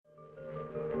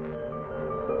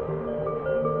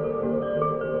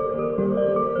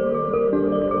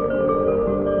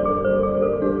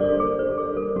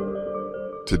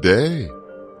Today,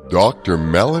 Dr.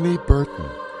 Melanie Burton,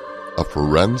 a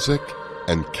forensic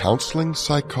and counseling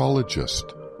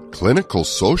psychologist, clinical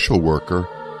social worker,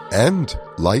 and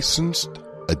licensed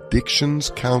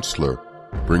addictions counselor,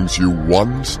 brings you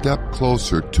one step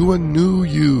closer to a new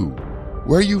you,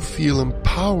 where you feel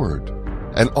empowered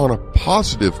and on a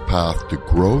positive path to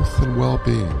growth and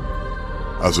well-being.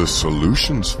 As a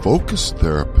solutions-focused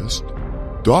therapist,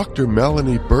 Dr.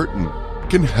 Melanie Burton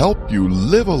can help you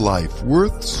live a life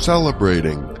worth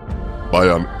celebrating by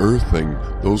unearthing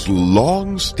those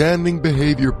long-standing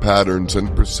behavior patterns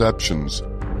and perceptions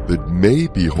that may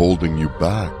be holding you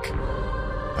back.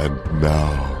 And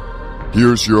now,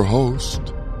 here's your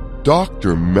host,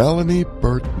 Dr. Melanie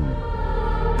Burton.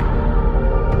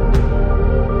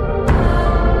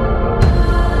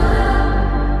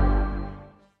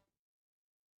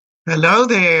 Hello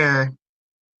there.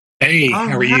 Hey,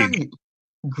 how are you?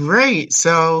 Great.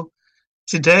 So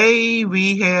today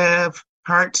we have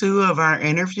part 2 of our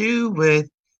interview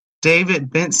with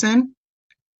David Benson.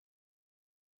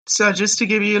 So just to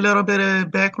give you a little bit of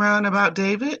background about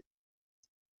David,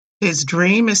 his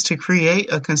dream is to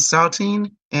create a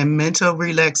consulting and mental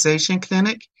relaxation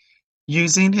clinic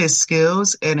using his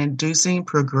skills at inducing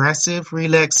progressive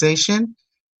relaxation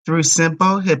through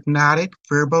simple hypnotic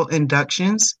verbal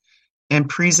inductions and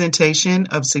presentation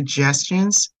of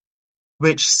suggestions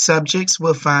which subjects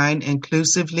will find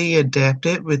inclusively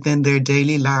adapted within their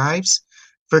daily lives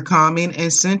for calming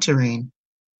and centering.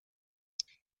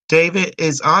 David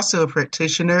is also a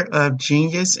practitioner of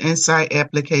Genius Insight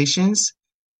applications,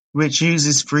 which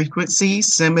uses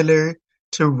frequencies similar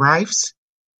to Rife's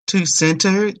to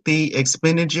center the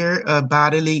expenditure of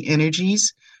bodily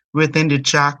energies within the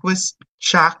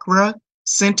chakra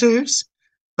centers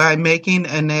by making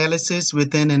analysis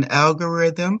within an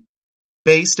algorithm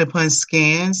based upon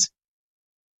scans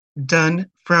done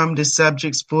from the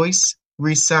subject's voice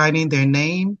reciting their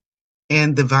name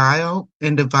and the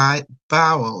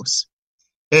vowels,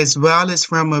 as well as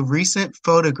from a recent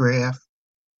photograph.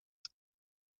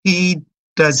 He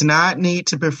does not need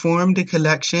to perform the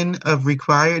collection of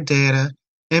required data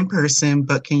in person,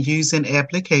 but can use an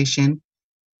application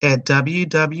at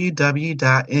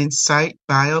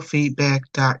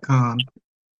www.insightbiofeedback.com.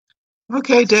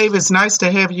 Okay, Dave, it's nice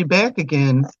to have you back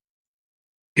again.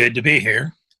 Good to be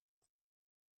here.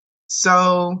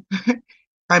 So,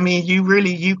 I mean, you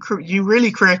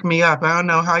really cracked me up. I don't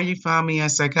know how you found me on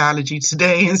Psychology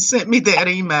Today and sent me that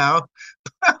email.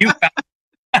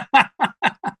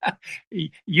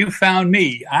 You found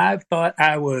me. I thought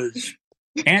I was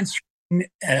answering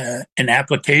an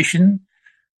application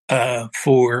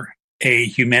for a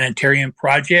humanitarian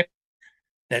project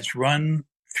that's run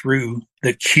through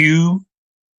the Q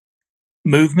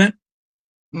movement.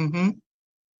 Mm-hmm.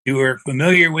 You are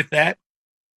familiar with that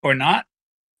or not?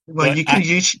 Well,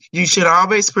 you should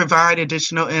always provide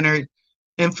additional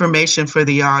information for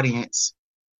the audience.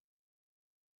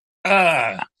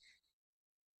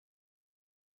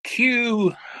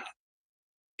 Q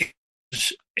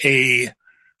is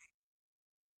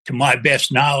to my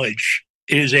best knowledge,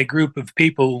 is a group of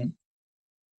people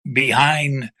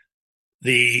behind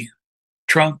the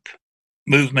Trump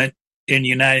movement in the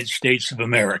United States of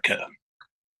America.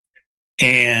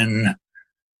 And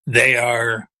they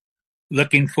are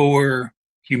looking for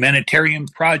humanitarian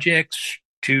projects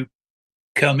to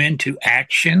come into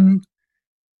action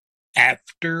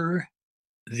after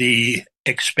the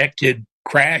expected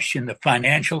crash in the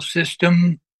financial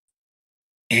system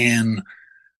and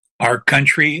our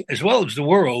country, as well as the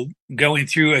world, going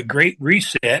through a great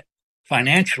reset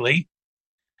financially.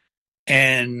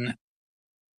 And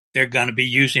they're going to be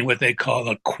using what they call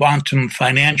a quantum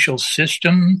financial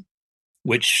system,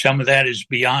 which some of that is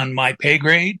beyond my pay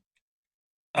grade.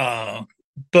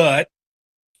 But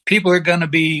people are going to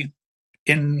be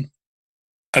in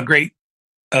a great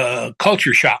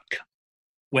culture shock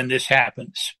when this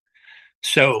happens.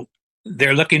 So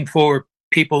they're looking for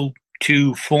people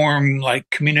to form like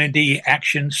community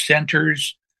action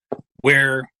centers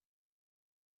where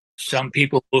some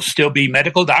people will still be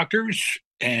medical doctors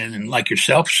and like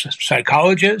yourself,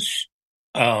 psychologists,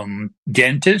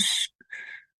 dentists,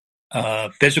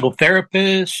 physical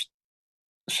therapists,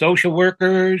 social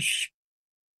workers,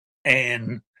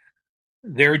 and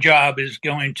their job is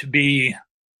going to be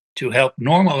to help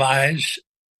normalize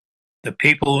the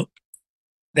people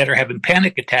that are having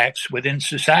panic attacks within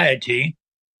society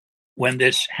when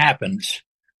this happens.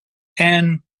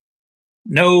 And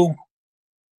no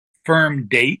firm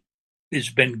date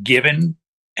has been given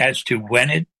as to when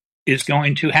it is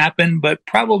going to happen, but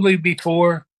probably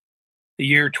before the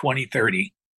year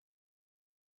 2030.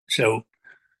 So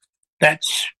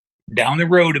that's down the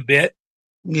road a bit,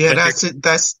 Yeah, but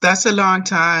that's a long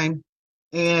time.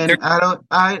 they're And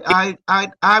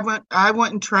I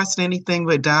wouldn't trust anything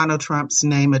with Donald Trump's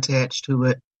name attached to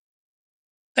it.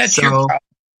 that's your So, problem.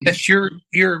 That's your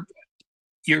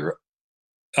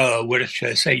what should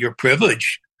I say? Your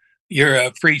privilege. You're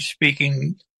a free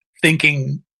speaking,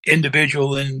 thinking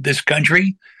individual in this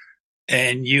country,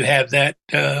 and you have that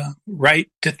right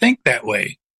to think that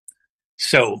way.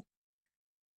 So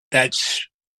that's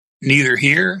neither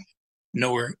here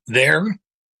nor there,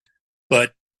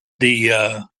 but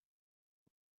the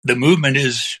the movement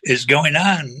is going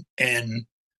on, and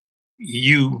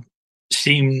you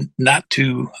seem not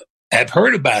to have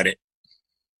heard about it.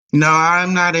 no,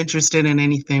 I'm not interested in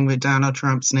anything with Donald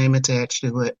Trump's name attached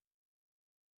to it.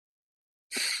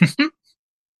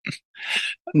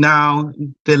 Now,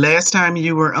 the last time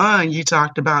you were on, you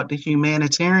talked about the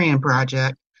humanitarian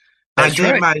project. I That's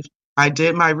did right. my I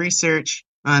did my research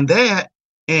on that,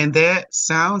 and that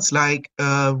sounds like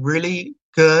a really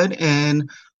good and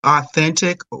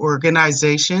authentic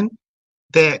organization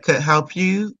that could help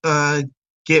you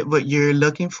get what you're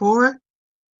looking for.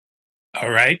 All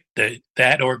right.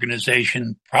 That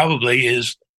organization probably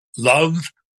is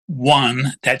Love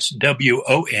One, that's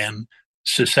WON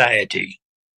Society.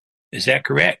 Is that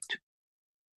correct?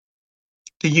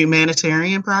 The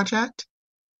humanitarian project?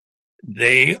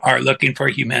 They are looking for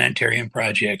humanitarian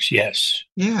projects. Yes.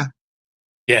 Yeah.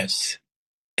 Yes.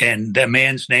 And the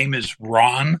man's name is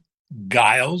Ron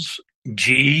Giles,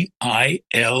 Giles.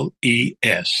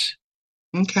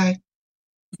 Okay.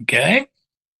 Okay.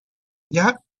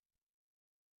 Yep.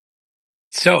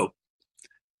 So,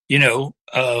 you know,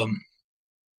 a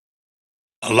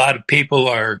lot of people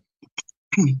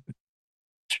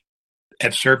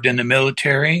have served in the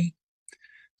military,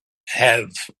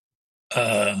 have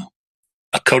a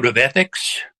code of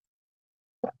ethics,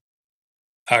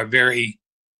 are very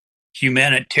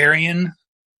humanitarian,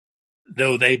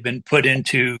 though they've been put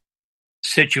into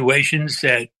situations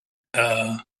that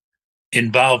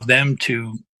involve them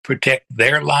to protect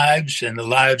their lives and the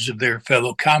lives of their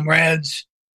fellow comrades,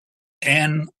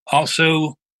 and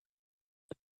also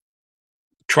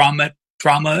trauma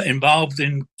involved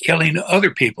in killing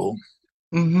other people.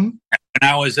 Mm-hmm. When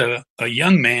I was a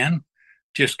young man,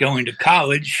 just going to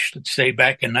college, let's say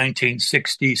back in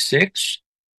 1966,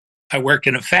 I worked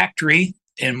in a factory,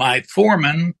 and my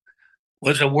foreman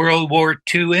was a World War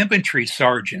II infantry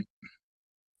sergeant.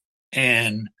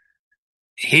 And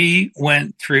he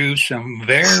went through some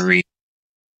very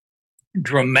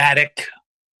dramatic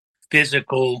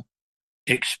physical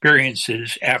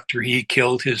experiences after he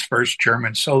killed his first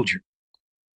German soldier.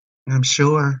 I'm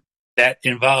sure. That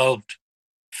involved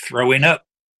throwing up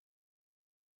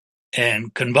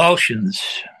and convulsions.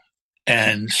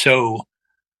 And so,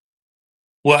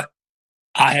 what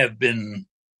I have been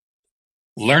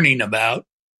learning about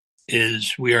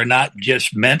is we are not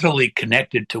just mentally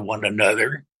connected to one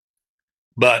another,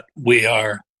 but we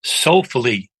are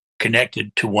soulfully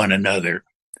connected to one another.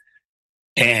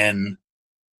 And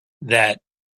that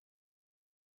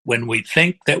when we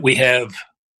think that we have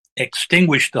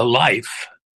extinguished a life,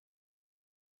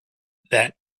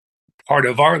 that part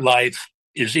of our life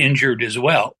is injured as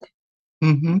well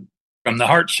Mm-hmm. from the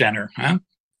heart center. Huh?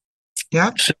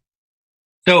 Yep.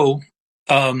 So,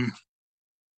 and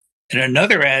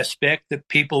another aspect that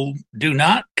people do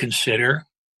not consider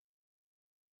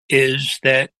is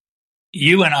that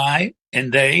you and I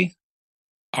and they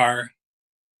are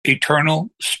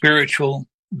eternal spiritual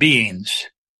beings.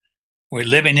 We're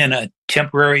living in a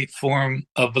temporary form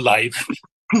of life,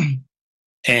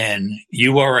 and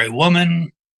you are a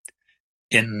woman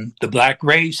in the black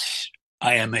race.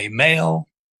 I am a male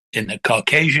in the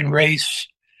Caucasian race,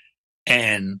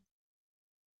 and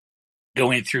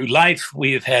going through life,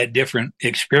 we have had different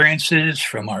experiences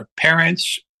from our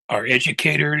parents, our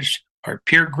educators, our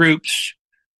peer groups,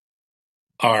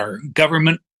 our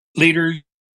government leaders,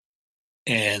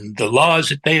 and the laws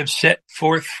that they have set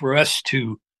forth for us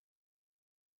to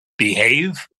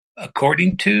behave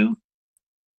according to.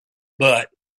 But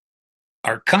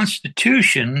our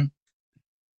Constitution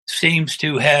seems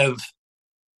to have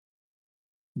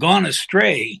gone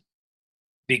astray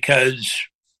because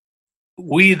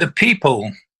we, the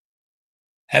people,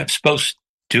 have supposed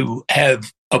to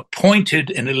have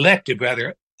appointed and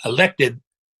elected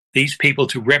these people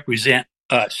to represent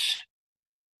us.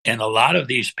 And a lot of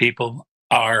these people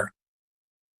are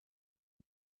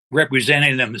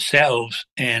representing themselves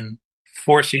and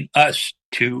forcing us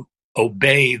to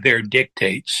obey their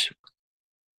dictates.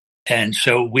 And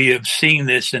so we have seen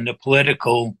this in the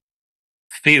political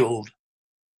field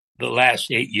the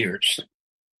last 8 years.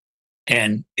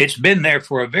 And it's been there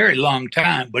for a very long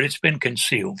time, but it's been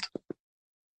concealed.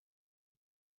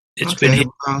 It's been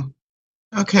hidden.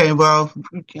 Well,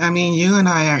 I mean, you and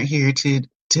I aren't here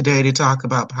today to talk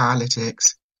about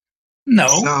politics. No.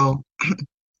 So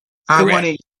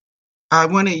I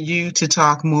wanted you to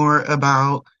talk more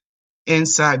about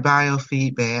Insight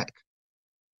Biofeedback.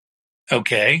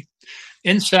 Okay.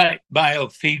 Insight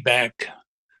Biofeedback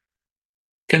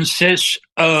consists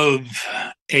of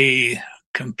a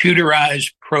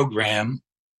computerized program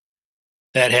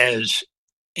that has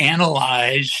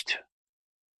analyzed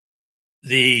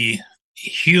the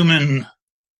human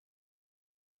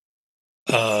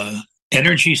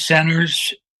energy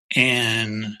centers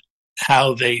and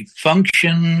how they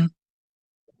function.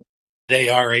 They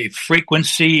are a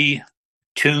frequency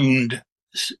tuned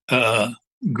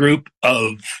group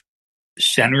of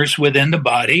centers within the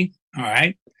body. All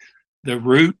right. The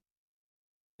root,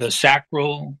 the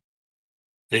sacral,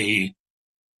 the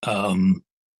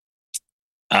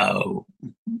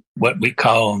what we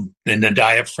call in the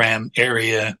diaphragm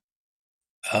area.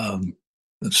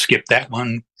 Let's skip that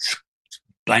one. It's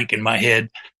blank in my head.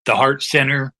 The heart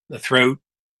center, the throat,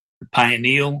 the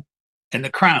pineal, and the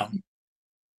crown.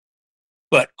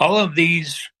 But all of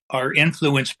these are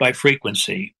influenced by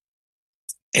frequency,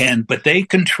 but they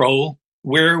control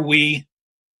where we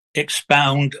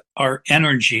expound our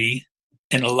energy,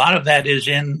 and a lot of that is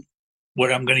in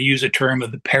what I'm going to use a term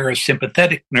of the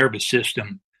parasympathetic nervous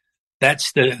system.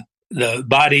 That's the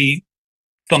body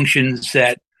functions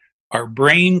that our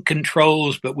brain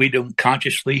controls, but we don't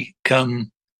consciously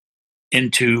come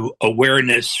into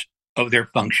awareness of their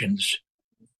functions.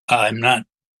 I'm not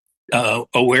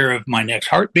aware of my next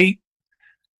heartbeat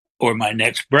or my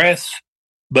next breath,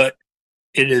 but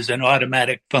it is an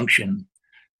automatic function.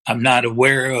 I'm not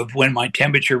aware of when my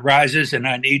temperature rises and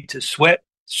I need to sweat,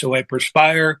 so I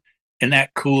perspire, and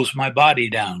that cools my body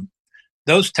down.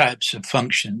 Those types of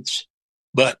functions.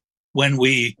 But when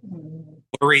we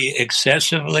worry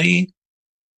excessively,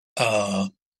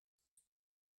 and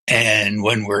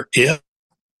when we're ill,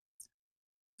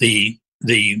 the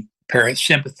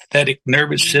parasympathetic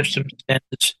nervous system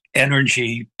sends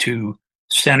energy to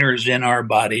centers in our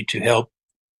body to help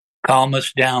calm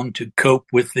us down, to cope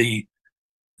with the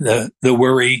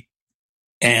worry,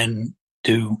 and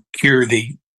to cure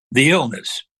the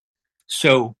illness.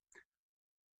 So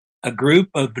a group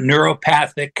of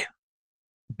neuropathic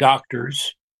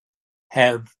doctors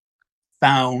have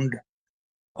found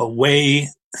a way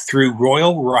through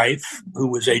Royal Reif, who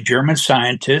was a German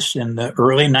scientist in the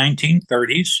early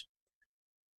 1930s,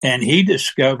 and he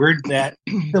discovered that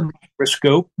the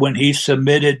microscope, when he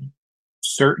submitted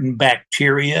certain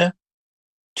bacteria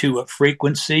to a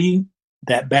frequency,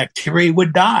 that bacteria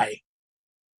would die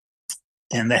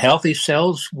and the healthy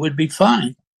cells would be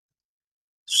fine.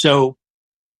 So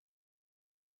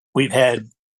we've had,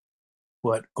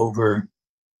 over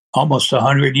almost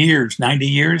 100 years, 90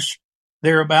 years,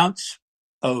 thereabouts,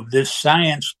 of this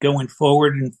science going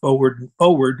forward and forward and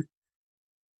forward.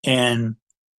 And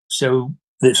so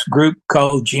this group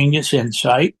called Genius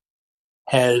Insight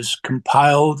has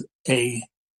compiled a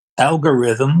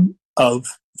algorithm of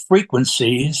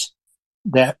frequencies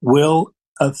that will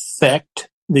affect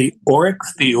the auric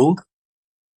field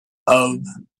of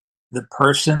the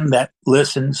person that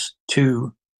listens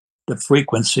to the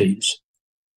frequencies.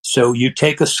 So you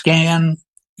take a scan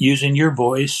using your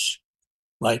voice,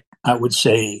 like I would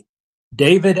say,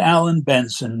 David Allen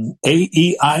Benson,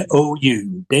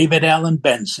 A-E-I-O-U, David Allen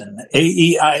Benson,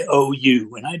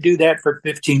 A-E-I-O-U. And I do that for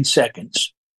 15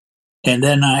 seconds. And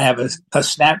then I have a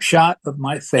snapshot of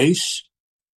my face,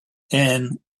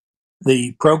 and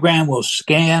the program will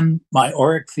scan my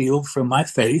auric field from my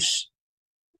face,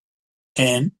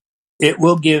 and it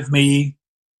will give me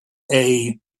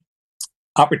a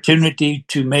opportunity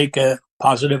to make a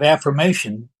positive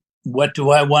affirmation. What do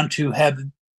I want to have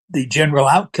the general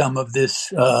outcome of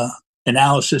this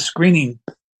analysis screening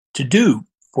to do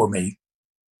for me?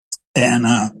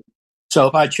 And so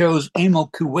if I chose Emile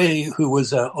Coué, who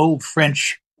was an old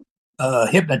French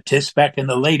hypnotist back in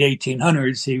the late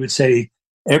 1800s, he would say,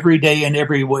 every day in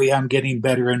every way, I'm getting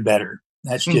better and better.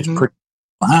 That's just pretty.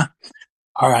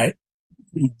 All right.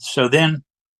 So then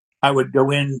I would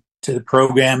go into the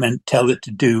program and tell it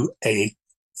to do a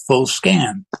full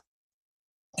scan.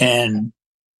 And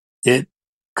it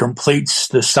completes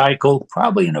the cycle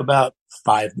probably in about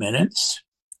 5 minutes.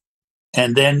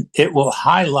 And then it will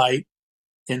highlight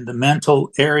in the mental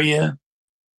area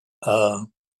the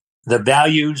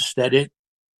values that it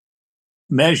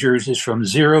measures is from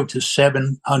 0 to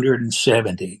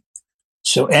 770.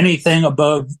 So anything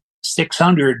above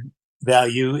 600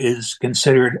 value is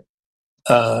considered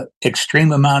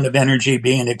extreme amount of energy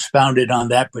being expounded on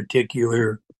that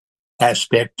particular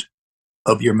aspect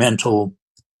of your mental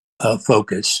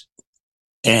focus.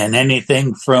 And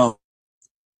anything from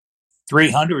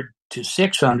 300 to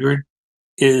 600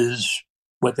 is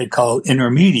what they call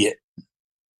intermediate.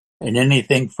 And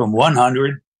anything from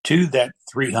 100 to that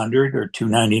 300 or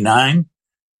 299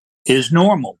 is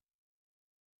normal.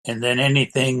 And then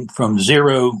anything from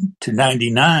 0 to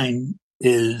 99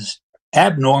 is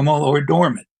abnormal or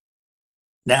dormant.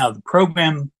 Now, the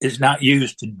program is not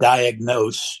used to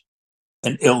diagnose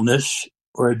an illness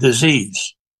or a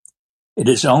disease. It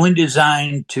is only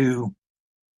designed to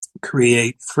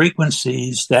create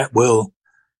frequencies that will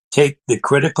take the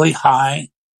critically high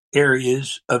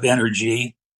areas of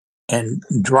energy and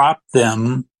drop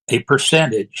them a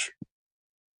percentage.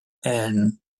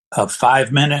 And a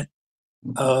 5-minute,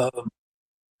 I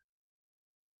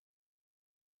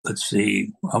would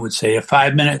say a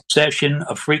 5-minute session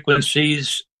of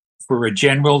frequencies for a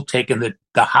general, taking the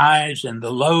highs and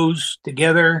the lows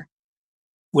together,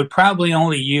 would probably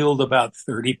only yield about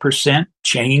 30%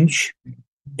 change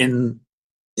in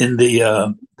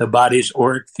the body's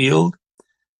auric field.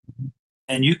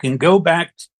 And you can go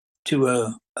back to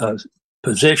a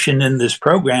position in this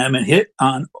program and hit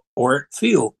on auric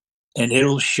field, and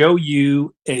it'll show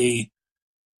you a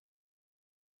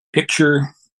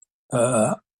picture,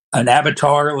 an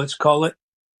avatar, let's call it,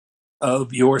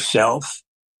 of yourself.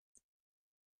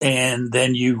 And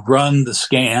then you run the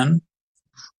scan,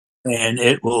 and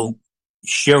it will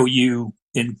show you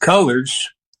in colors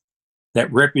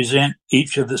that represent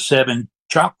each of the 7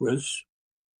 chakras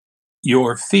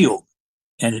your field.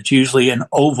 And it's usually an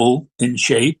oval in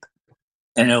shape,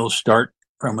 and it'll start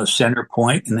from a center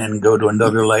point and then go to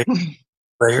another layer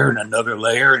and another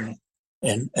layer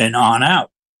and on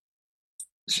out.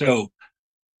 So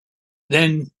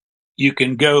then you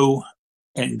can go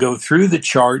through the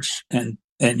charts and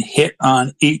hit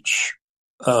on each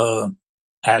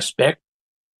aspect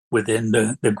within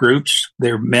the groups.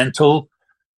 They're mental,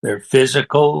 they're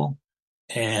physical,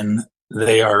 and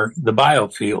they are the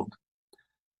biofield.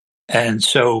 And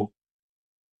so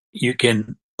you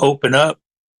can open up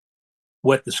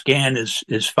what the scan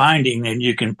is finding, and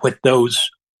you can put those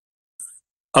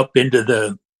up into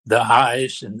the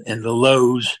highs and the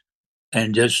lows,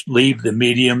 and just leave the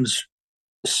mediums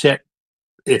set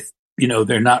if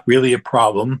they're not really a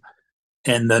problem,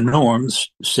 and the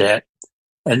norms set.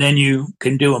 And then you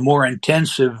can do a more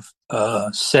intensive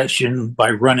session by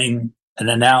running an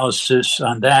analysis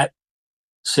on that,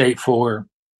 say for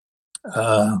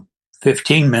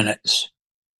 15 minutes,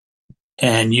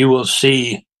 and you will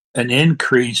see an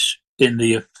increase in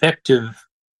the effective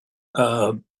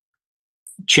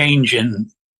change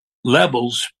in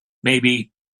levels,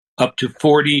 maybe up to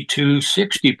 40 to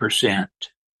 60%.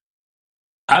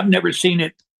 I've never seen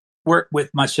it work with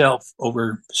myself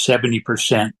over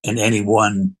 70% in any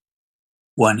one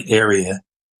area,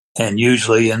 and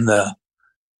usually in the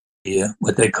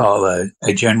what they call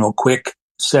a general quick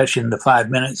session, the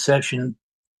 5-minute session.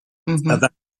 Of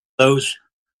those,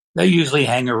 they usually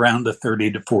hang around the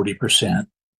 30 to 40%.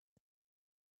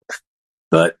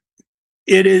 But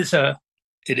it is a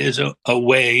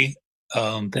way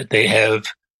that they have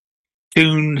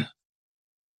tuned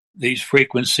these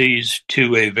frequencies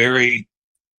to a very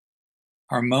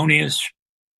harmonious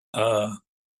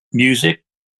music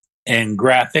and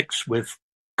graphics with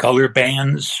color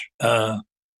bands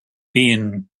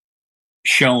being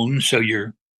shown. So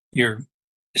you're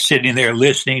sitting there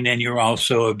listening, and you're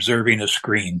also observing a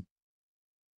screen.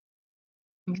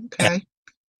 Okay. And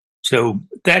so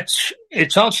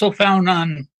it's also found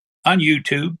on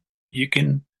YouTube. You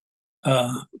can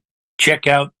check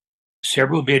out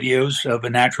several videos of a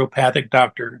naturopathic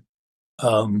doctor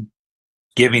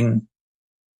giving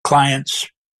clients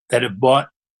that have bought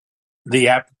the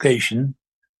application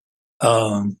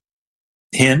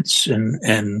hints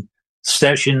and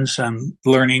sessions on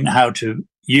learning how to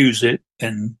use it,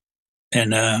 and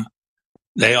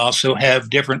they also have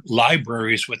different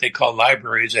libraries, what they call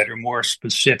libraries, that are more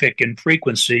specific in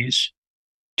frequencies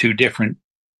to different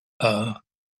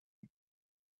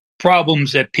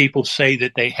problems that people say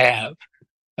that they have.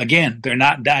 Again, they're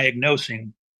not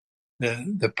diagnosing.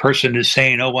 The person is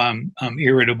saying, "Oh, I'm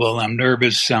irritable, I'm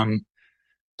nervous, I'm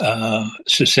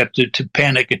susceptible to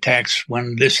panic attacks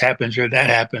when this happens or that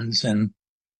happens," and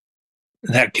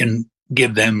that can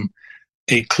give them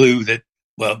a clue that,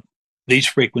 well, these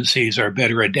frequencies are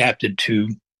better adapted to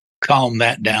calm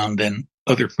that down than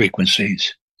other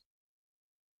frequencies.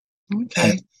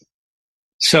 Okay.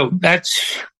 So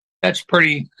that's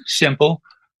pretty simple.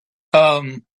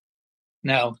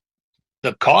 Now,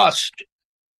 the cost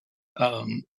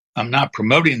I'm not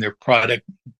promoting their product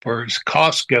for as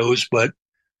cost goes, but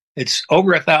it's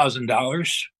over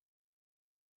 $1,000,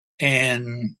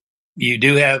 and you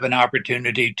do have an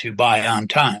opportunity to buy on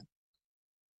time.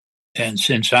 And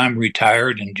since I'm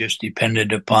retired and just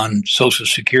dependent upon Social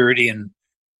Security and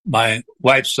my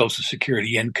wife's Social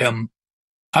Security income,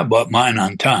 I bought mine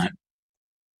on time.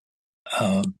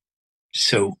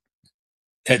 So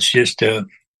that's just a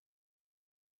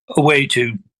way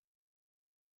to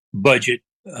budget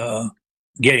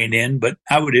getting in, but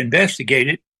I would investigate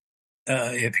it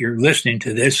if you're listening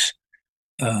to this,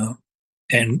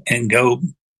 and go,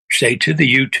 say, to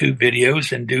the YouTube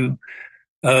videos and do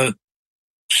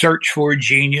search for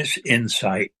Genius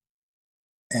Insight,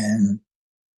 and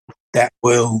that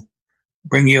will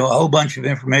bring you a whole bunch of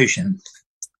information.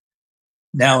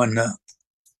 Now, in the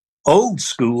old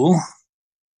school,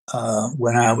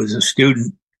 when I was a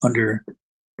student under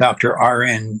Dr.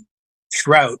 R.N.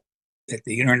 Shrout at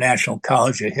the International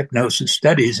College of Hypnosis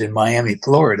Studies in Miami,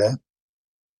 Florida,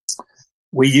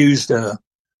 we used a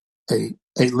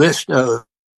list of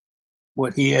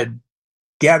what he had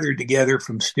gathered together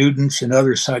from students and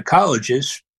other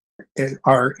psychologists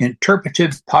are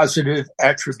interpretive positive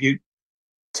attribute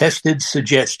tested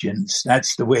suggestions.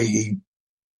 That's the way he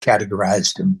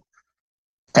categorized them.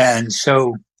 And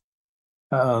so,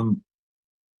 that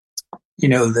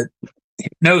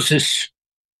hypnosis,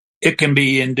 it can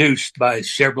be induced by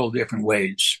several different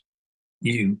ways.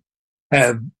 You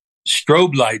have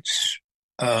strobe lights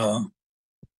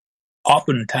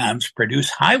oftentimes produce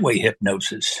highway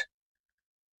hypnosis.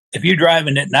 If you're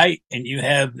driving at night and you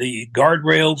have the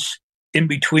guardrails in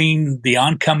between the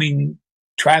oncoming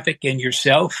traffic and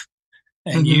yourself,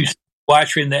 and you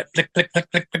watching that flick, flick, flick,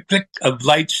 flick, flick, flick of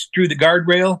lights through the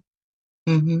guardrail,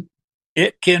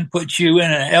 it can put you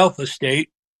in an alpha state,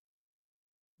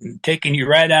 taking you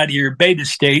right out of your beta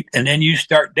state, and then you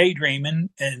start daydreaming,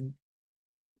 and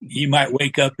you might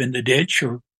wake up in the ditch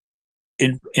or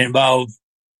involve,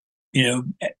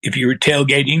 if you were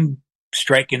tailgating,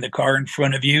 striking the car in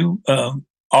front of you.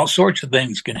 All sorts of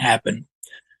things can happen.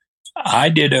 I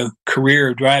did a career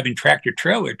of driving tractor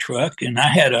trailer truck, and I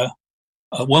had a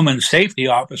woman safety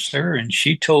officer, and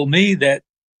she told me that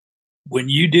when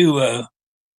you do a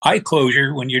eye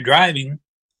closure when you're driving,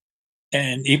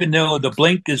 and even though the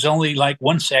blink is only like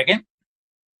 1 second,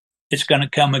 it's going to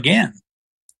come again.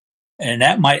 And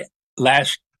that might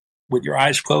last with your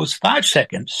eyes closed 5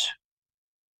 seconds.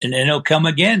 And then it'll come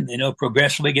again, and it'll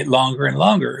progressively get longer and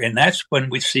longer. And that's when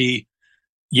we see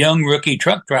young rookie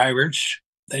truck drivers,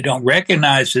 they don't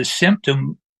recognize this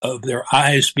symptom of their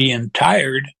eyes being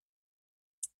tired,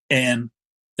 and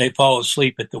they fall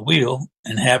asleep at the wheel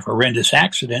and have horrendous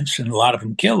accidents, and a lot of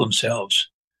them kill themselves.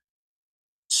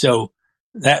 So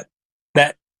that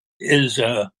is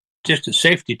just a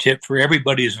safety tip for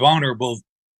everybody who's vulnerable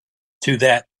to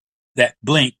that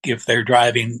blink if they're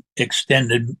driving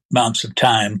extended amounts of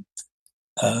time,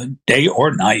 day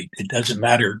or night. It doesn't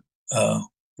matter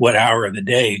what hour of the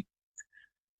day.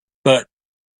 But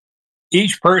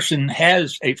each person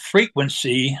has a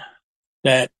frequency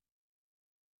that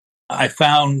I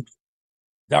found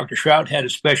Dr. Shrout had a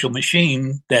special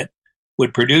machine that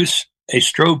would produce a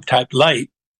strobe type light.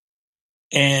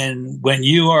 And when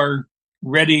you are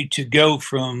ready to go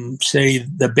from, say,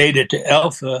 the beta to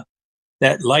alpha,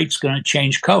 that light's going to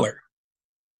change color.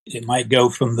 It might go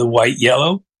from the white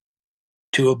yellow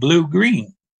to a blue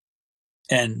green.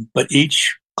 But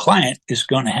each client is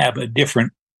going to have a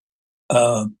different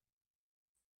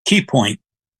key point.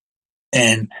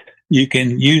 And you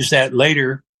can use that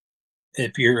later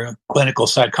if you're a clinical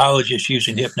psychologist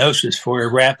using hypnosis for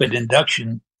a rapid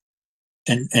induction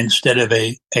instead of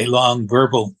a long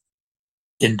verbal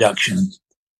induction.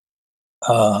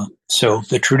 So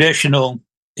the traditional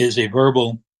is a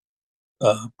verbal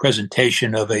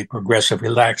presentation of a progressive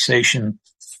relaxation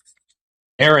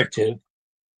narrative,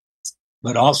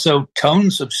 but also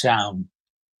tones of sound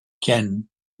can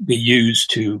be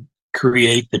used to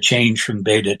create the change from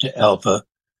beta to alpha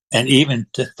and even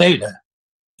to theta.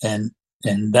 And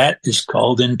that is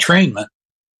called entrainment.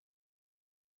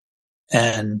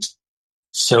 And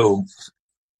so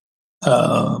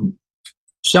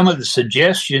some of the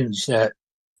suggestions that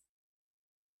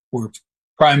were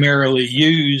primarily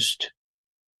used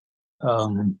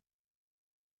in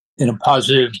a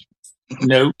positive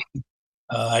note,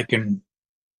 I can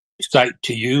cite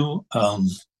to you.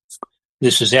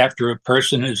 This is after a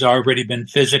person has already been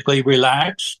physically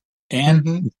relaxed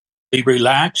and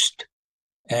relaxed,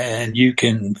 and you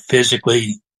can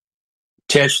physically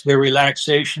test their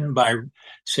relaxation by,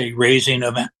 say, raising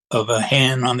of a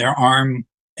hand on their arm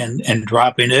and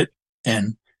dropping it,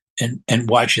 and and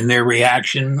watching their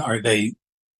reaction. Are they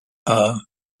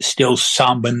still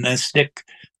somnambulistic,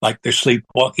 like they're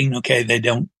sleepwalking? Okay, they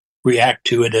don't react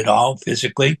to it at all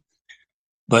physically.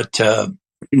 But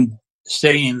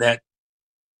saying that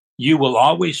you will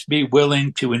always be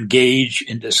willing to engage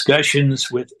in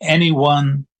discussions with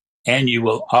anyone, and you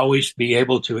will always be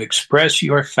able to express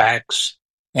your facts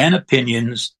and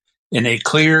opinions in a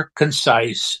clear,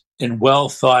 concise, and well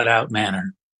thought out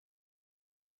manner.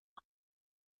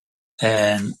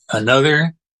 And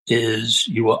another is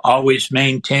you will always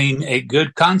maintain a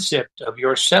good concept of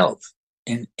yourself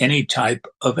in any type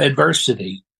of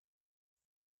adversity.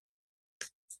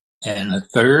 And a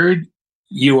third,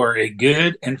 you are a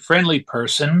good and friendly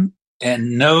person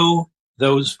and know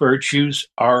those virtues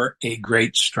are a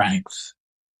great strength.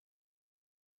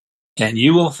 And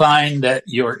you will find that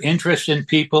your interest in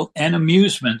people and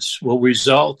amusements will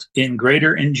result in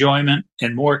greater enjoyment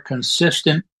and more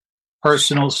consistent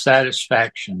personal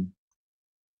satisfaction.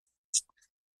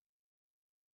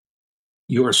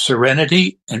 Your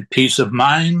serenity and peace of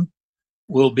mind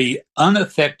will be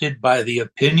unaffected by the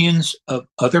opinions of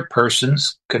other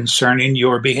persons concerning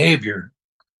your behavior.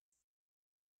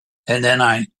 And then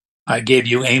I gave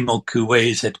you Emil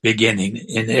Coué's at the beginning.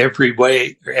 In every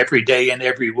way, or every day in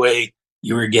every way,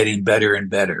 you are getting better and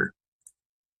better.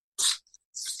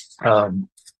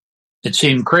 It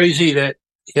seemed crazy that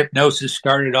hypnosis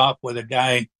started off with a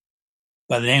guy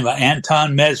by the name of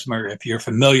Anton Mesmer, if you're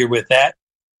familiar with that.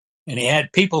 And he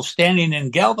had people standing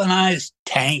in galvanized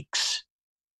tanks,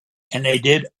 and they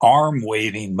did arm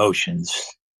waving motions.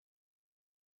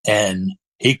 And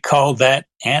he called that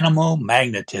animal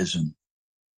magnetism.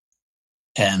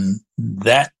 And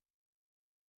that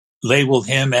labeled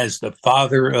him as the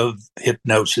father of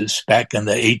hypnosis back in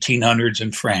the 1800s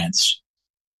in France.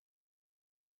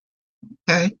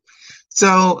 Okay.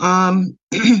 So,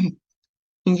 can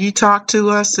you talk to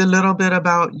us a little bit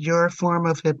about your form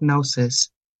of hypnosis?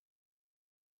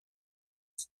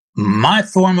 My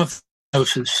form of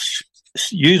hypnosis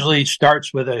usually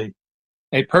starts with a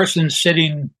person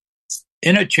sitting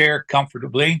in a chair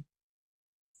comfortably,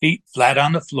 feet flat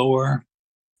on the floor.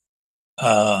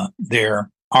 Their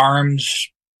arms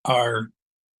are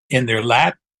in their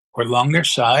lap or along their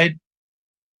side.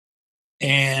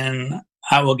 And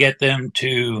I will get them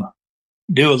to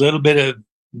do a little bit of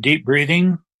deep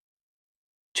breathing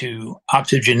to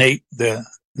oxygenate the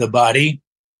body.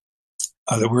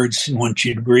 In other words, I want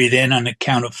you to breathe in on the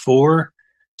count of 4,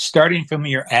 starting from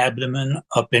your abdomen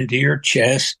up into your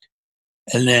chest,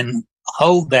 and then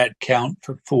hold that count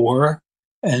for 4,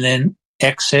 and then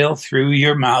exhale through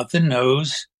your mouth and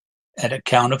nose at a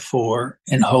count of 4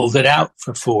 and hold it out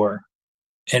for 4.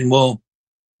 And we'll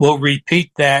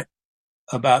repeat that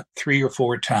about 3 or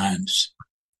 4 times.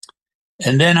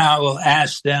 And then I will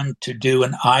ask them to do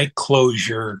an eye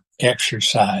closure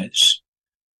exercise.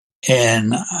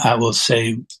 And I will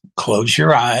say, close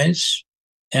your eyes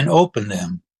and open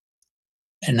them.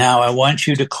 And now I want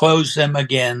you to close them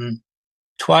again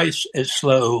twice as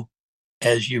slow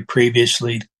as you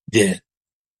previously did.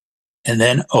 And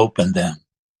then open them.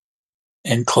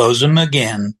 And close them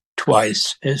again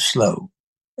twice as slow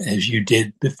as you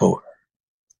did before.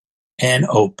 And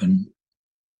open.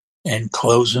 And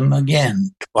close them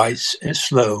again twice as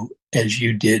slow as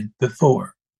you did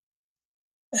before.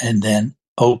 And then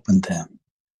open them.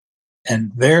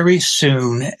 And very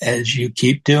soon, as you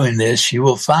keep doing this, you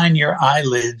will find your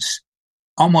eyelids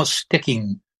almost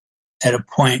sticking at a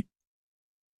point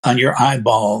on your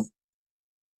eyeball.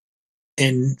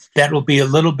 And that will be a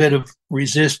little bit of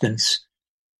resistance.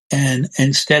 And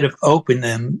instead of open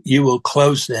them, you will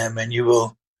close them and you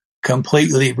will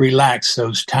completely relax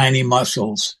those tiny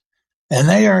muscles. And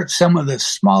they are some of the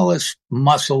smallest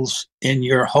muscles in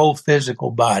your whole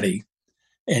physical body.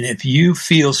 And if you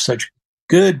feel such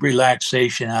good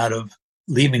relaxation out of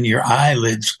leaving your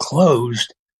eyelids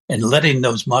closed and letting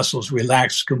those muscles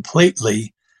relax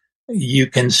completely, you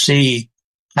can see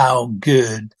how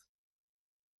good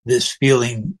this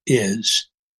feeling is.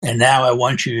 And now I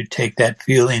want you to take that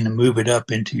feeling and move it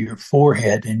up into your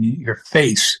forehead and your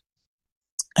face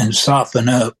and soften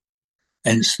up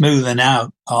and smoothen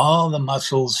out all the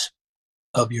muscles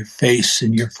of your face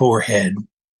and your forehead,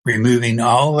 removing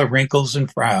all the wrinkles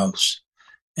and frowns.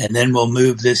 And then we'll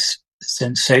move this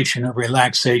sensation of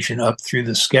relaxation up through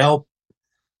the scalp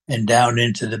and down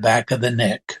into the back of the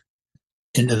neck,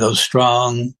 into those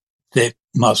strong, thick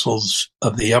muscles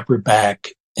of the upper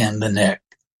back and the neck,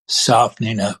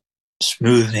 softening up,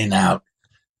 smoothing out,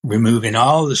 removing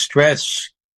all the stress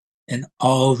and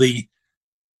all the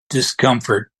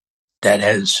discomfort that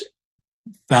has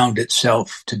found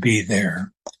itself to be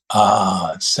there.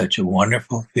 It's such a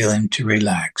wonderful feeling to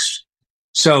relax.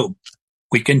 So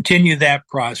we continue that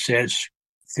process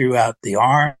throughout the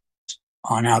arms,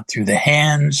 on out through the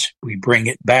hands. We bring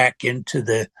it back into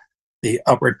the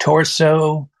upper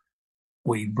torso.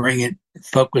 We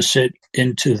focus it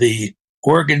into the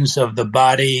organs of the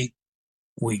body.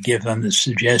 We give them the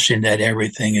suggestion that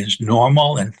everything is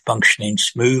normal and functioning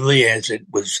smoothly as it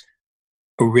was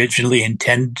originally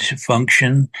intended to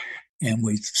function. And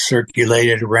we circulate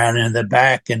it around into the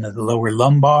back, into the lower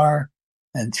lumbar,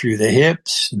 and through the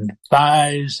hips and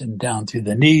thighs, and down through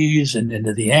the knees, and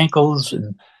into the ankles,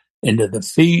 and into the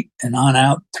feet, and on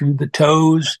out through the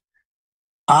toes.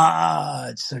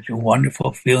 It's such a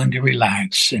wonderful feeling to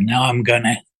relax. And now I'm going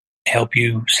to help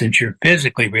you, since you're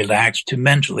physically relaxed, to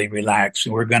mentally relax.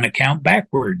 And we're going to count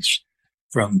backwards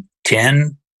from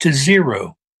 10 to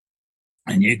 0.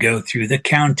 And you go through the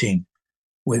counting.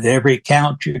 With every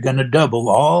count, you're going to double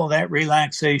all that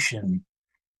relaxation.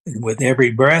 And with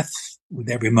every breath, with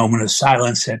every moment of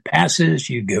silence that passes,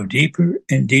 you go deeper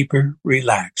and deeper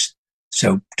relaxed.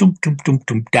 So,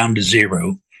 down to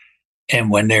 0.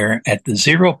 And when they're at the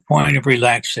 0 point of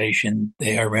relaxation,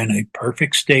 they are in a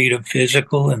perfect state of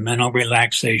physical and mental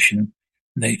relaxation.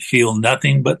 They feel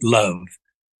nothing but love.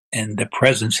 And the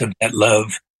presence of that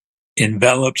love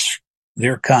envelops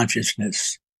their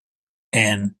consciousness.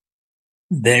 And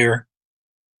they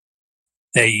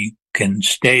can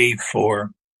stay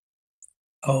for,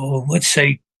 let's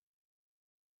say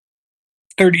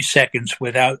 30 seconds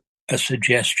without a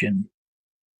suggestion.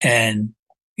 And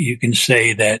you can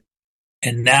say that,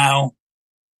 and now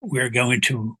we're going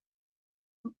to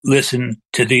listen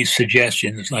to these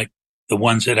suggestions, like the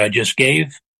ones that I just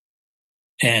gave.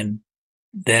 And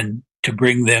then to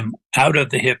bring them out of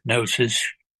the hypnosis,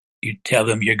 you tell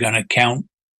them you're going to count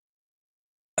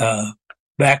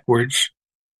backwards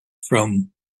forward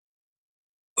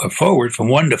from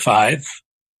 1 to 5,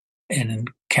 and in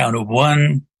count of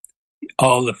 1,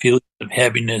 all the feelings of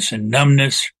heaviness and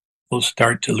numbness will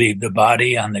start to leave the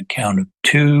body. On the count of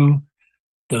 2,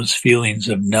 those feelings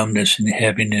of numbness and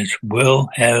heaviness will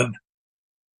have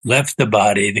left the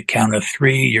body. The count of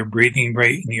 3, your breathing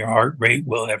rate and your heart rate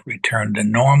will have returned to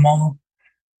normal.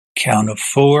 Count of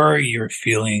 4, you're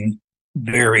feeling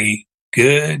very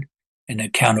good. And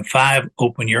at count of 5,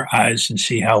 open your eyes and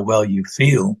see how well you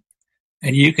feel.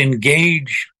 And you can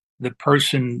gauge the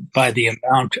person by the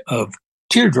amount of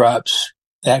teardrops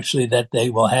actually that they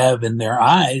will have in their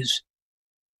eyes,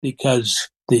 because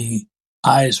the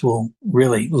eyes will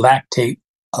really lactate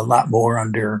a lot more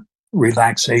under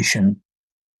relaxation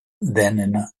than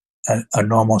in a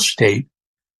normal state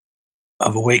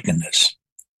of awakeness.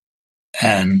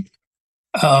 And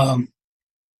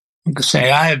like I say,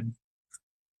 I've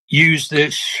used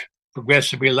this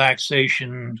progressive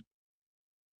relaxation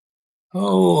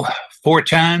 4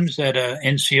 times at a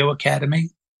NCO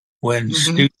Academy when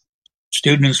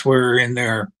students were in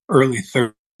their early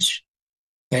 30s.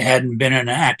 They hadn't been in an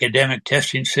academic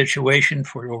testing situation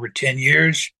for over 10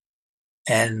 years,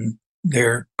 and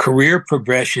their career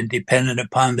progression depended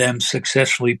upon them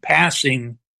successfully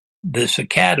passing this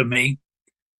academy.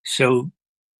 So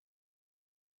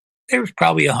there was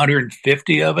probably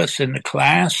 150 of us in the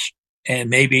class, and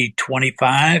maybe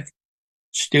 25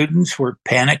 students were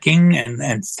panicking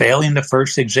and failing the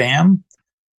first exam.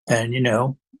 And,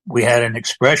 we had an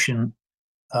expression,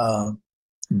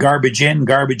 garbage in,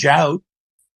 garbage out.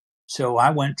 So I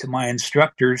went to my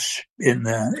instructors in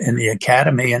the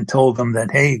academy and told them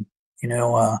that, hey,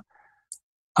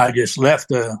 I just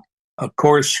left a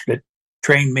course that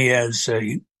trained me as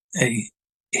a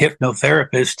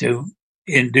hypnotherapist to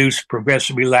induce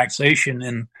progressive relaxation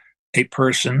in a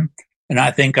person. And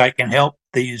I think I can help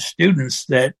these students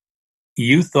that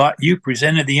you thought you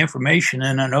presented the information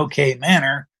in an okay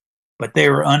manner, but they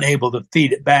were unable to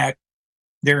feed it back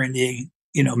during the,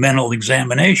 mental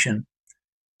examination.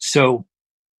 So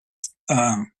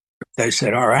they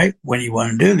said, all right, when do you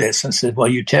want to do this? I said, well,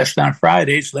 you test on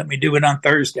Fridays. Let me do it on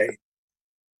Thursday.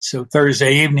 So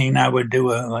Thursday evening, I would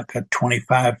do a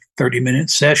 25, 30-minute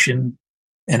session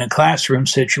in a classroom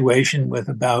situation with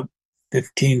about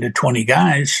 15 to 20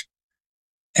 guys.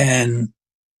 And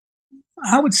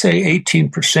I would say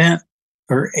 18%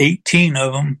 or 18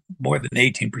 of them, more than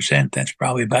 18%, that's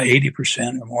probably about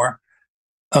 80% or more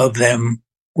of them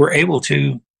were able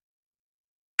to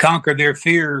conquer their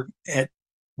fear at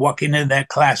walking into that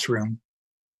classroom,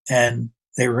 and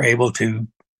they were able to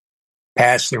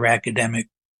pass their academic,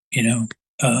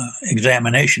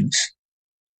 examinations.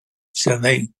 So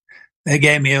they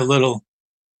gave me a little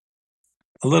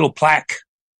plaque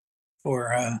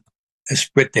for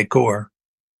esprit de corps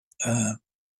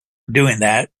doing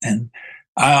that, and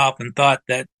I often thought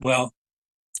that, well,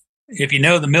 if you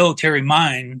know the military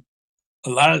mind, a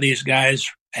lot of these guys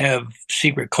have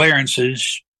secret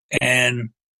clearances and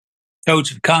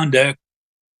codes of conduct.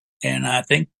 And I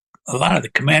think a lot of the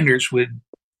commanders would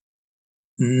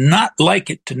not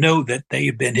like it to know that they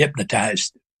have been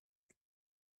hypnotized.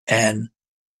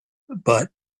 But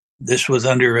this was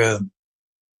under a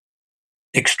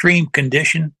extreme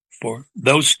condition for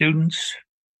those students.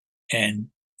 And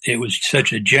it was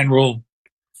such a general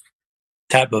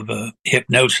type of a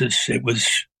hypnosis. It was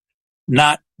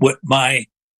not what my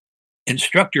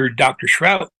instructor, Dr.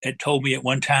 Shrout, had told me at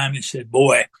one time. He said,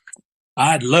 boy,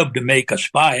 I'd love to make a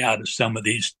spy out of some of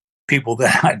these people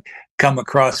that I'd come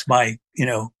across my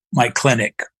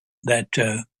clinic, that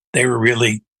they were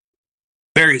really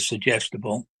very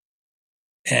suggestible.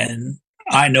 And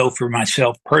I know for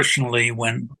myself personally,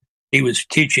 when he was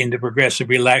teaching the progressive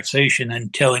relaxation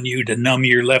and telling you to numb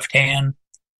your left hand,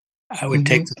 I would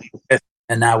take the left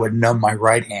and I would numb my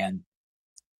right hand,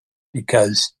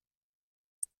 because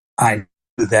I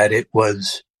knew that it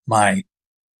was my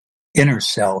inner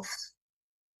self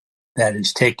that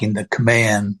is taking the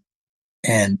command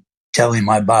and telling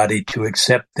my body to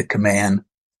accept the command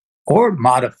or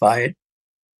modify it.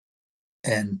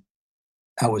 And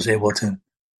I was able to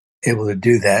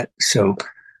do that. So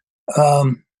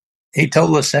he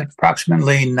told us that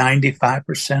approximately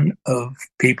 95% of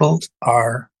people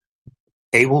are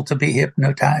able to be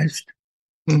hypnotized,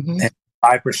 and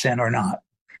 5% are not.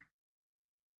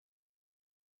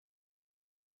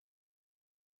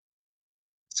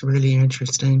 It's really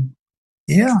interesting.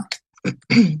 Yeah.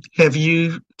 Have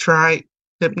you tried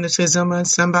hypnotism on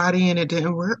somebody and it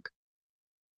didn't work?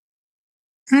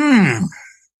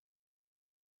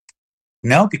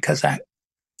 No, because I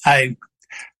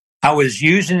was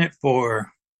using it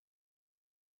for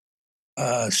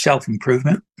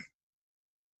self-improvement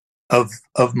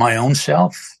of my own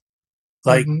self.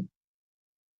 Like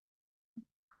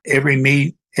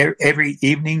every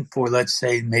evening for, let's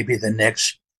say, maybe the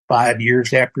next 5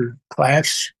 years after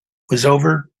class was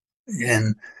over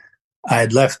and I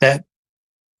had left that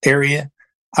area,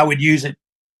 I would use it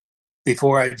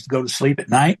before I go to sleep at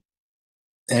night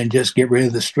and just get rid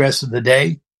of the stress of the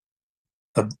day,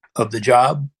 of the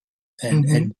job,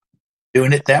 and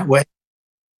doing it that way.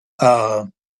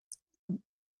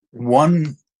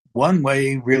 One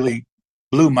way really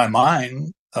blew my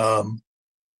mind. A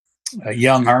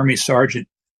young Army sergeant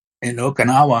in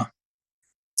Okinawa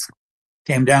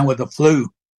came down with the flu,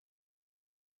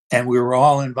 and we were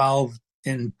all involved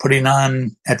in putting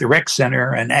on at the rec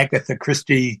center an Agatha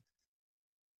Christie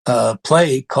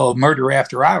play called Murder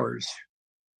After Hours.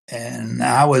 And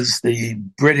I was the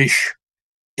British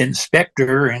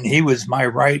inspector, and he was my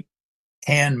right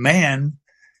hand man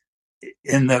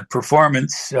in the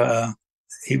performance.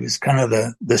 He was kind of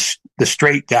the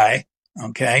straight guy,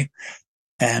 okay,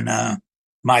 and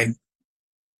my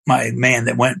man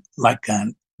that went like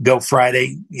on Go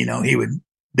Friday, he would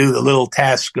do the little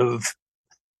task of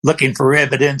looking for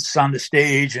evidence on the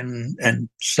stage and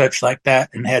such like that,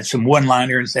 and had some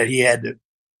one-liners that he had to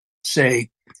say.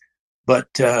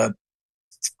 But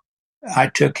I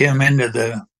took him into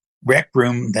the rec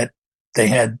room that they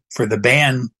had for the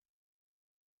band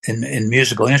in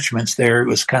musical instruments there. It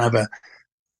was kind of a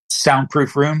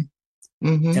soundproof room,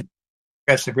 and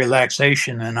progressive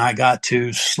relaxation, and I got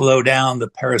to slow down the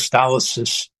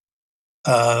peristalsis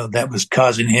that was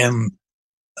causing him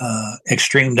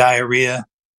extreme diarrhea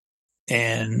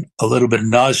and a little bit of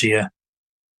nausea,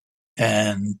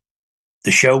 and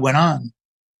the show went on.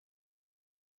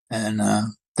 And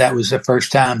that was the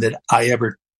first time that I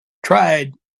ever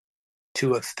tried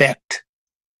to affect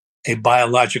a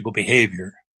biological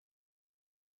behavior.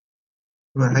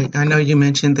 Right. I know you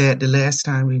mentioned that the last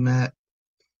time we met.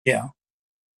 Yeah.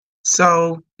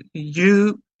 So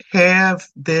you have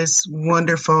this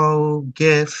wonderful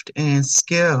gift and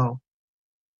skill.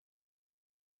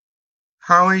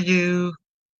 How are you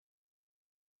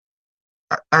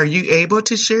able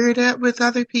to share that with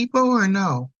other people or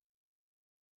no?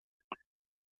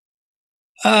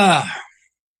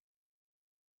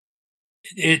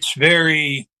 It's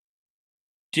very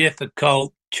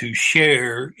difficult to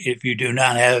share if you do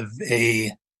not have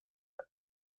a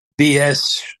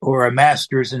BS or a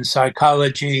master's in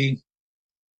psychology,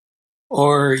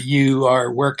 or you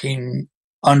are working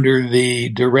under the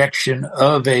direction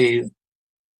of a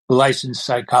licensed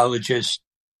psychologist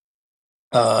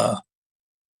in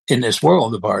this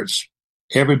world of ours.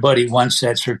 Everybody wants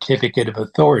that certificate of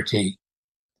authority.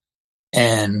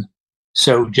 And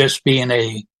so just being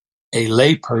a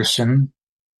lay person,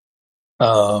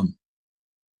 I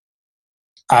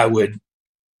would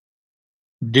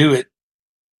do it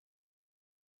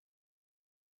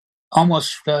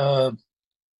almost in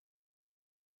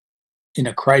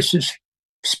a crisis,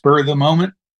 spur of the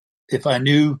moment, if I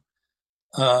knew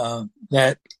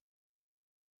that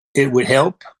it would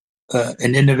help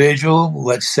an individual,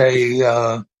 let's say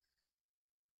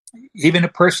even a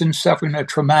person suffering a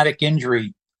traumatic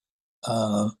injury,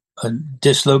 a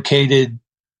dislocated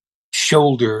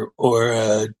shoulder or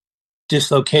a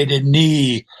dislocated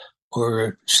knee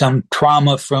or some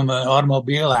trauma from an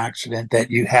automobile accident that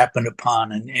you happened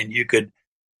upon, and you could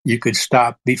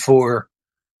stop before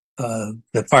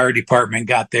the fire department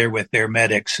got there with their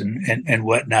medics and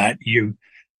whatnot. You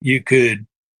could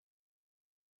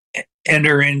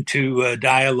enter into a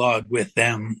dialogue with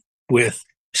them with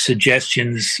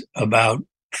suggestions about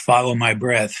follow my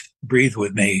breath, breathe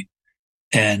with me,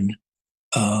 and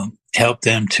help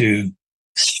them to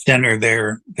center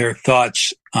their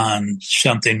thoughts on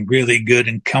something really good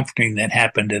and comforting that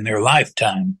happened in their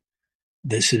lifetime.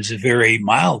 This is a very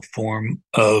mild form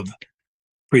of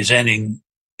presenting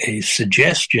a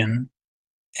suggestion,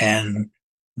 and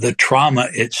the trauma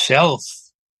itself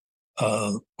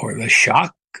or the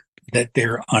shock that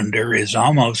they're under is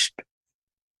almost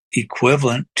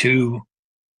equivalent to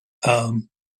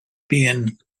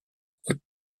being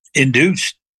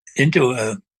induced into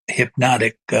a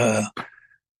hypnotic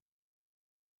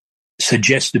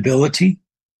suggestibility,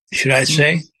 should I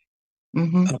say?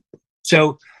 Mm-hmm.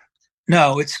 So,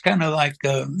 no, it's kind of like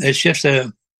it's just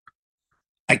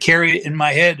I carry it in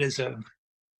my head as a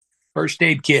first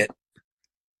aid kit,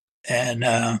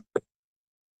 and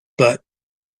but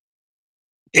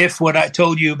if what I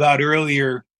told you about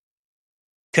earlier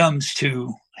comes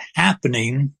to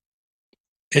happening,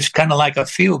 it's kind of like a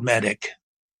field medic.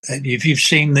 If you've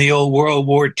seen the old World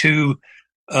War II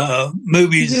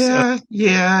movies,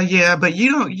 Yeah. But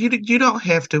you don't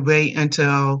have to wait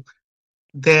until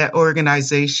that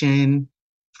organization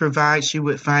provides you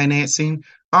with financing.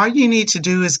 All you need to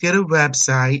do is get a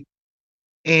website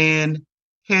and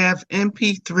have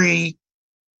MP3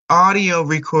 audio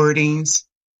recordings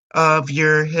of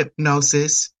your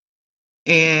hypnosis,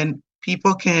 and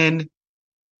people can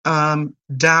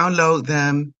download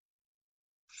them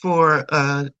for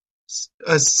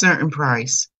a certain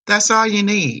price. That's all you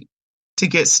need to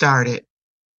get started.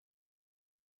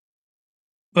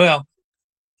 well,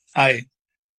 I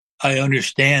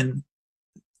understand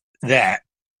that,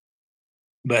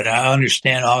 but I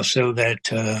understand also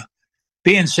that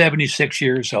being 76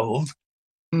 years old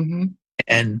Mm-hmm.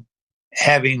 and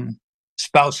having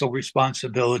spousal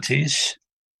responsibilities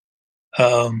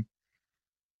and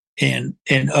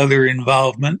other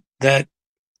involvement, that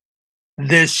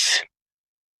this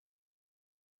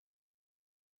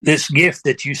gift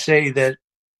that you say that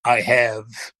I have,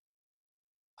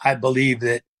 I believe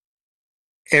that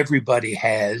everybody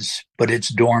has, but it's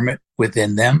dormant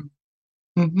within them.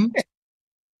 Mm-hmm.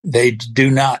 They do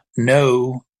not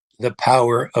know the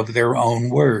power of their own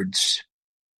words.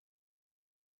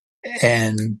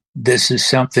 And this is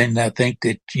something I think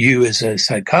that you as a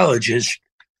psychologist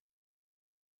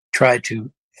try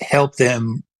to help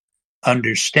them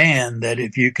understand, that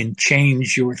if you can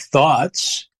change your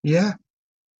thoughts, Yeah.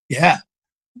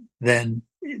 then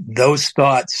those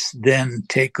thoughts then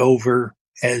take over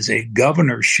as a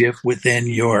governorship within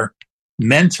your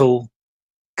mental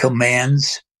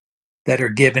commands that are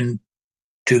given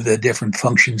to the different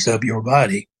functions of your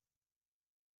body.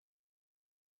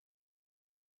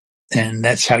 And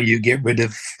that's how you get rid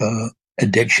of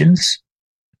addictions.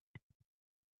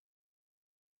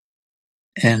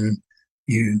 And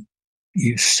you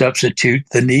substitute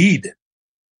the need,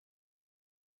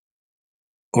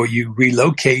 or you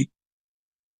relocate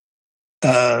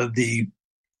the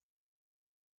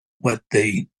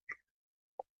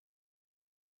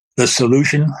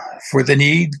solution for the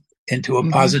need into a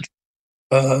Mm-hmm. positive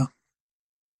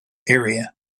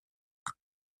area.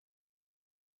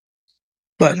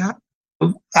 But Yeah.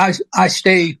 I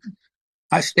stay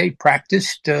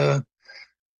practiced. I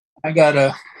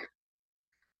got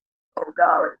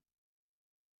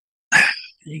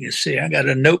you can see I got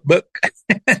a notebook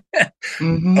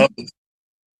Mm-hmm. of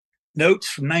notes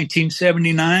from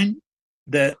 1979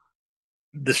 that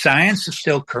the science is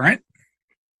still current.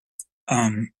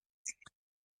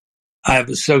 I've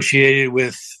associated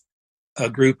with a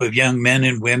group of young men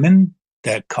and women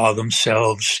that call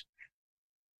themselves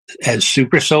as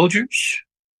super soldiers.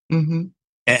 Mm-hmm.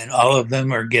 And all of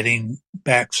them are getting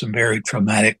back some very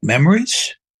traumatic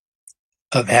memories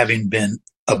of having been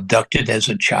abducted as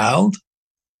a child,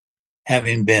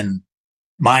 having been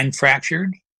mind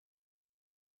fractured,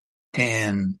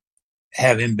 and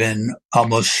having been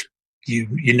almost,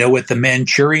 you know what the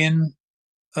Manchurian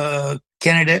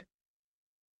candidate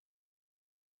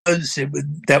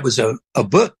that was a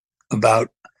book about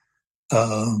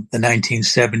the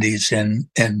 1970s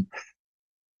and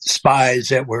spies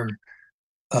that were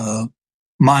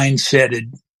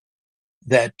mindseted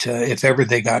that if ever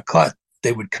they got caught,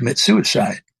 they would commit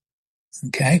suicide.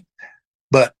 Okay,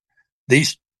 but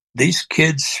these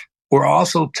kids were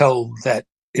also told that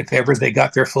if ever they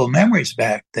got their full memories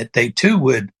back, that they too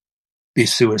would be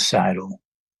suicidal,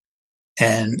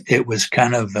 and it was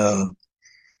kind of a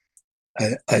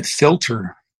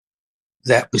filter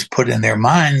that was put in their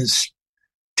minds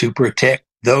to protect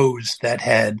those that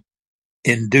had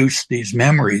induced these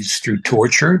memories through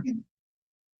torture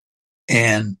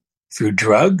and through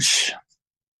drugs.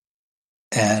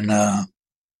 And,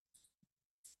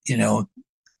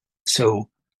 so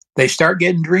they start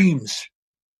getting dreams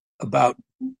about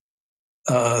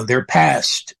their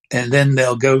past, and then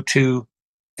they'll go to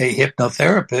a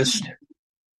hypnotherapist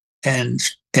and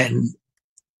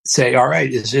say, all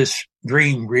right, is this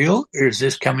dream real or is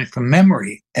this coming from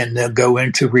memory? And they'll go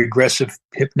into regressive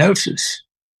hypnosis.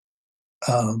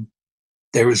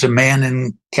 There was a man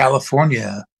in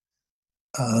California,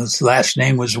 his last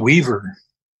name was Weaver.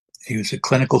 He was a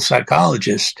clinical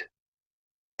psychologist,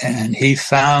 and he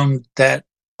found that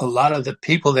a lot of the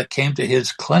people that came to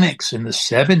his clinics in the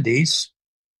 70s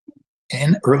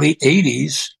and early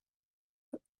 80s,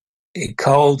 he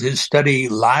called his study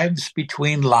Lives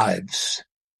Between Lives,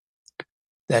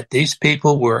 that these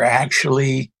people were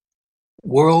actually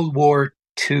World War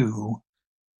II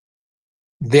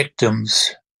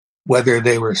victims, whether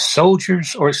they were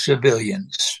soldiers or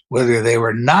civilians, whether they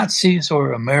were Nazis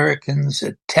or Americans,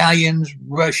 Italians,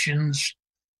 Russians,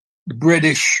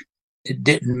 British, it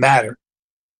didn't matter,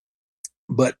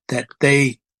 but that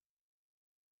they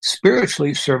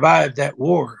spiritually survived that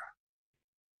war.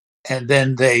 And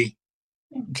then they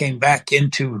came back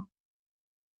into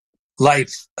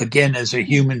life again as a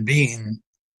human being,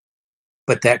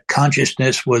 but that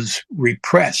consciousness was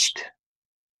repressed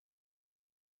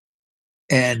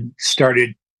and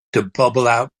started to bubble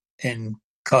out and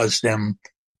cause them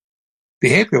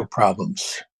behavioral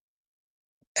problems.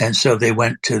 And so they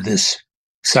went to this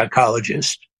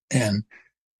psychologist, and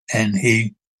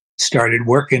he started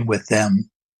working with them.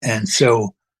 And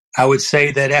so I would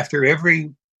say that after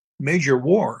every major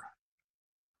war,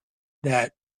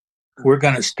 that we're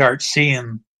going to start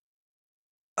seeing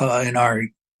in our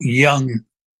young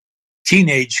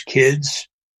teenage kids,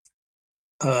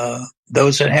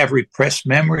 those that have repressed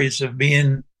memories of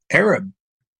being Arab,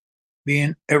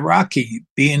 being Iraqi,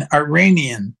 being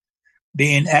Iranian,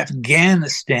 being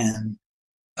Afghanistan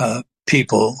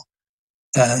people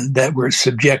that were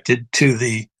subjected to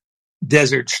the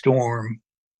Desert Storm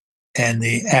and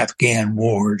the Afghan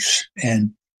wars.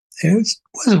 And it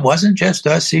wasn't just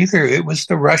us either. It was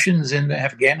the Russians in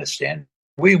Afghanistan.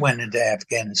 We went into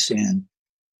Afghanistan.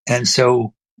 And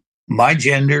so my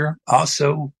gender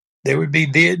also, there would be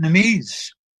Vietnamese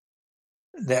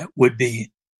that would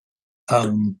be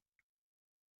in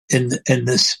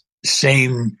this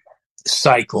same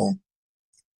cycle.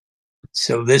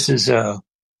 So this is I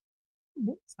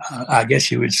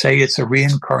guess you would say it's a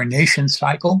reincarnation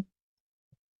cycle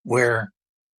where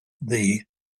the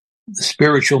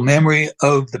spiritual memory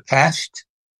of the past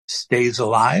stays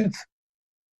alive,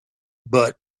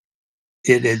 but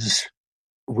it is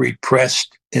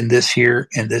repressed in this here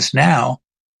and this now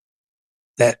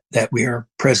that we are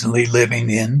presently living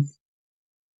in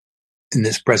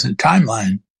this present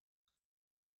timeline.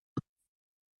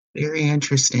 Very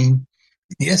interesting.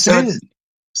 Yes, it is.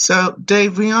 So,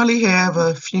 Dave, we only have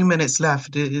a few minutes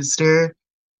left. Is there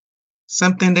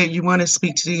something that you want to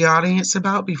speak to the audience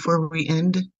about before we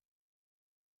end?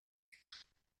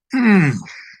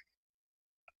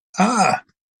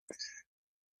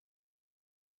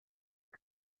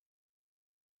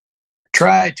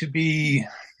 Try to be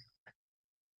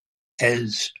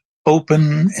as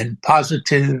open and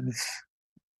positive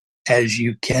as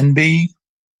you can be.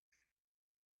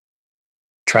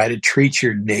 Try to treat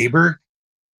your neighbor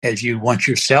as you want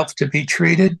yourself to be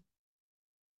treated.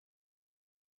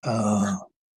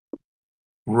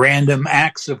 Random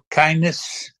acts of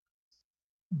kindness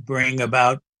bring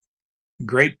about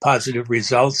great positive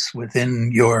results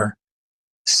within your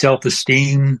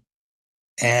self-esteem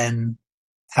and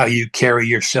how you carry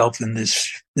yourself in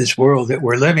this world that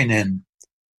we're living in.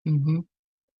 Mm-hmm.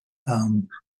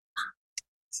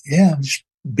 Just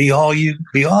be all you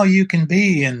can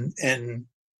be, and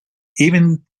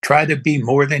even try to be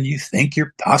more than you think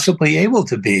you're possibly able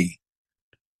to be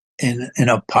in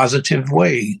a positive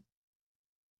way.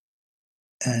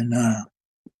 And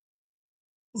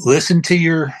listen to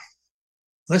your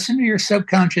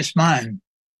subconscious mind.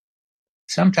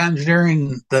 sometimes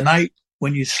during the night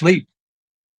when you sleep,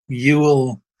 you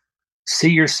will see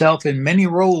yourself in many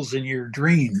roles in your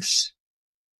dreams.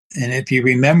 And if you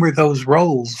remember those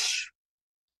roles,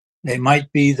 they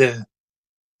might be the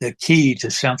key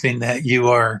to something that you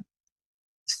are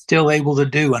still able to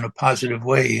do in a positive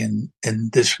way in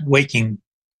this waking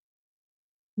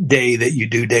day that you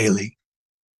do daily.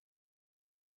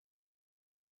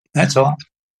 That's all.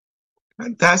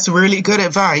 That's really good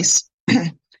advice.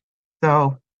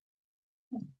 So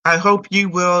I hope you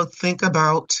will think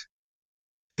about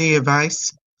the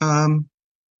advice that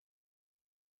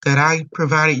I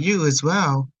provided you as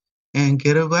well and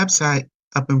get a website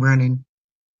up and running.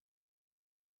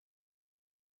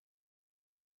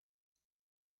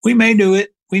 We may do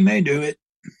it. We may do it.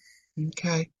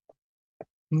 Okay.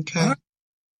 Okay. Right.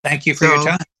 Thank you for your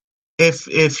time.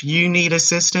 If you need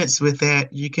assistance with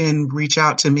that, you can reach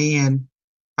out to me, and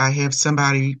I have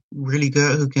somebody really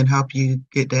good who can help you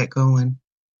get that going.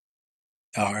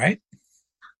 All right.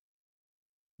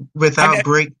 Without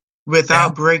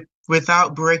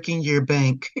breaking your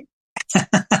bank.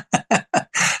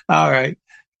 All right.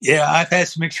 Yeah, I've had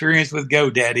some experience with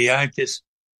GoDaddy.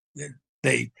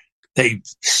 They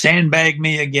sandbagged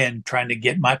me again trying to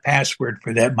get my password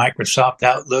for that Microsoft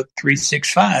Outlook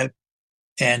 365.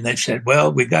 And they said,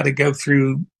 well, we got to go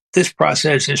through this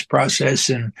process,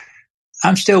 and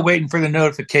I'm still waiting for the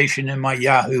notification in my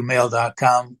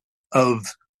yahoomail.com of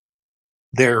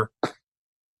their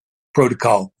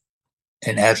protocol,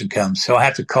 and it hasn't come. So I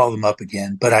have to call them up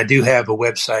again. But I do have a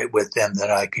website with them that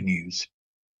I can use.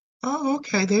 Oh,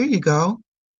 okay. There you go.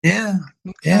 Yeah.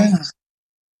 Okay. Yeah.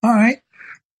 All right.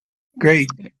 Great.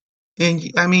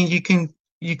 And I mean, you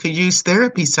could use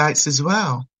therapy sites as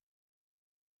well.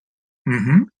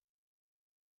 Mm-hmm.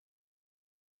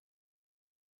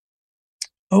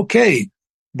 Okay.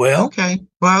 Well. Okay.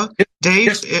 Well,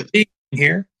 Dave,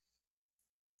 here.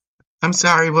 I'm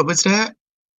sorry. What was that?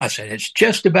 I said it's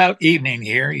just about evening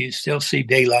here. You still see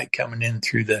daylight coming in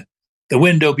through the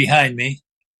window behind me,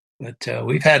 but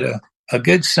we've had a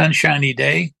good sunshiny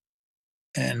day,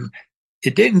 and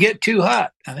it didn't get too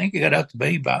hot. I think it got up to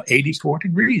be about 84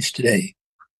 degrees today.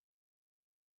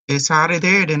 It's hotter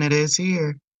there than it is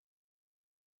here.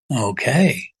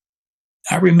 Okay.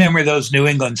 I remember those New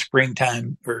England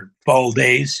springtime or fall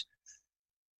days.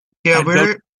 Yeah,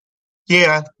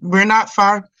 we're not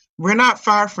far. We're not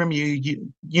far from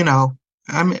you. You know,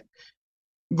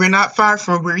 we're not far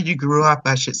from where you grew up,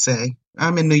 I should say.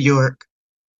 I'm in New York.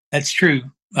 That's true.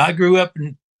 I grew up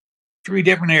in 3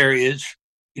 different areas.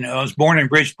 You know, I was born in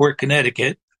Bridgeport,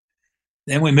 Connecticut.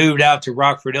 Then we moved out to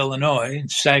Rockford, Illinois,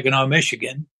 and Saginaw,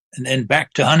 Michigan, and then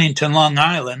back to Huntington, Long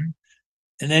Island,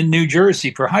 and then New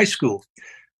Jersey for high school.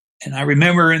 And I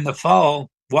remember in the fall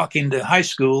walking to high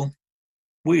school,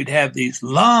 we'd have these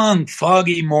long,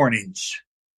 foggy mornings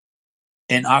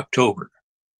in October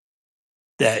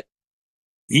that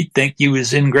you'd think you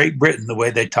was in Great Britain, the way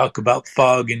they talk about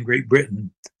fog in Great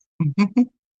Britain,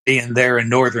 being there in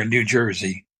northern New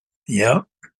Jersey. Yep.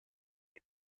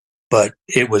 But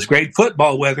it was great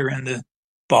football weather in the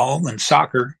fall and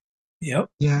soccer. Yep.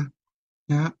 Yeah.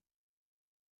 Yeah.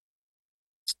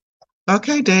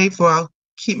 Okay, Dave. Well,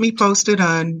 keep me posted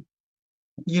on,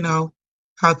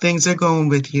 how things are going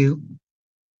with you.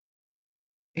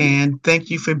 And thank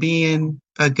you for being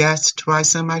a guest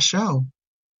twice on my show.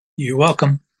 You're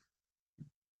welcome.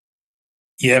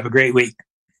 You have a great week.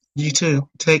 You too.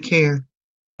 Take care.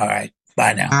 All right.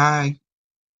 Bye now. Bye.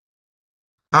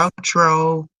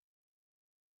 Outro.